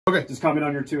Okay. Just comment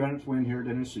on your 200th win here at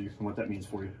NSU and what that means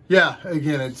for you. Yeah,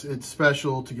 again, it's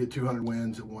special to get 200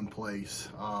 wins at one place.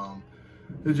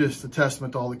 It's just a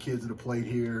testament to all the kids that have played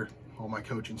here, all my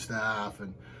coaching staff,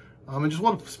 and just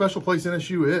what a special place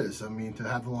NSU is. I mean, to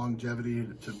have the longevity,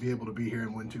 to be able to be here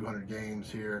and win 200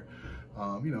 games here.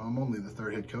 You know, I'm only the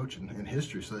third head coach in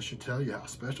history, so that should tell you how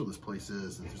special this place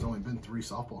is. There's only been 3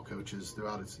 softball coaches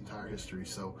throughout its entire history.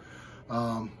 So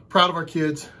proud of our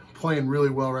kids, playing really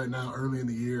well right now early in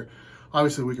the year.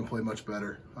 Obviously, we can play much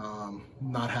better.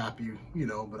 Not happy, you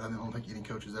know, but I don't think any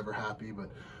coach is ever happy.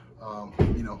 But,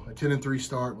 you know, a 10-3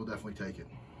 start, we'll definitely take it.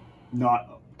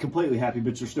 Not completely happy,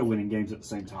 but you're still winning games at the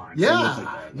same time. Yeah, So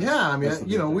yeah. I mean,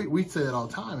 you know, we say it all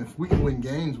the time. If we can win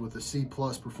games with a C+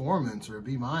 performance or a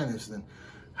B-, then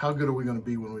how good are we going to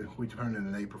be when we turn in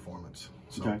an A performance?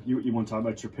 So. Okay, you want to talk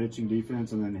about your pitching,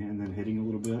 defense, and then hitting a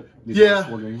little bit? Yeah,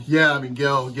 yeah. I mean,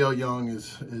 Gail Young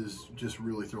is just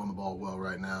really throwing the ball well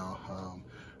right now.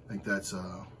 I think that's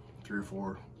 3 or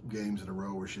 4 games in a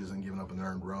row where she hasn't given up an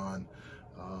earned run.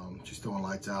 She's throwing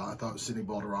lights out. I thought Sydney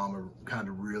Balderrama kind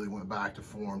of really went back to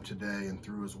form today and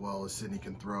threw as well as Sydney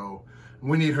can throw. And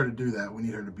we need her to do that. We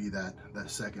need her to be that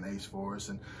second ace for us.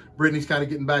 And Brittany's kind of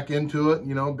getting back into it.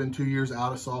 You know, been 2 years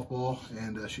out of softball,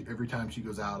 and every time she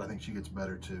goes out, I think she gets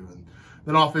better too. And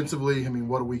then offensively, I mean,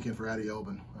 what a weekend for Addie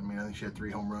Elbin. I mean, I think she had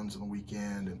 3 home runs on the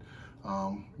weekend, and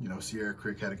you know, Sierra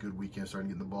Crick had a good weekend, starting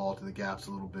getting the ball to the gaps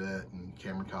a little bit, and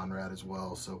Cameron Conrad as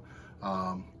well. So,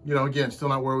 you know, again, still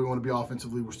not where we want to be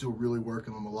offensively. We're still really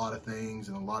working on a lot of things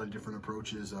and a lot of different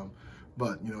approaches.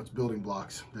 But, you know, it's building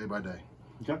blocks day by day.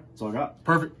 Okay, that's all I got.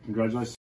 Perfect. Congratulations.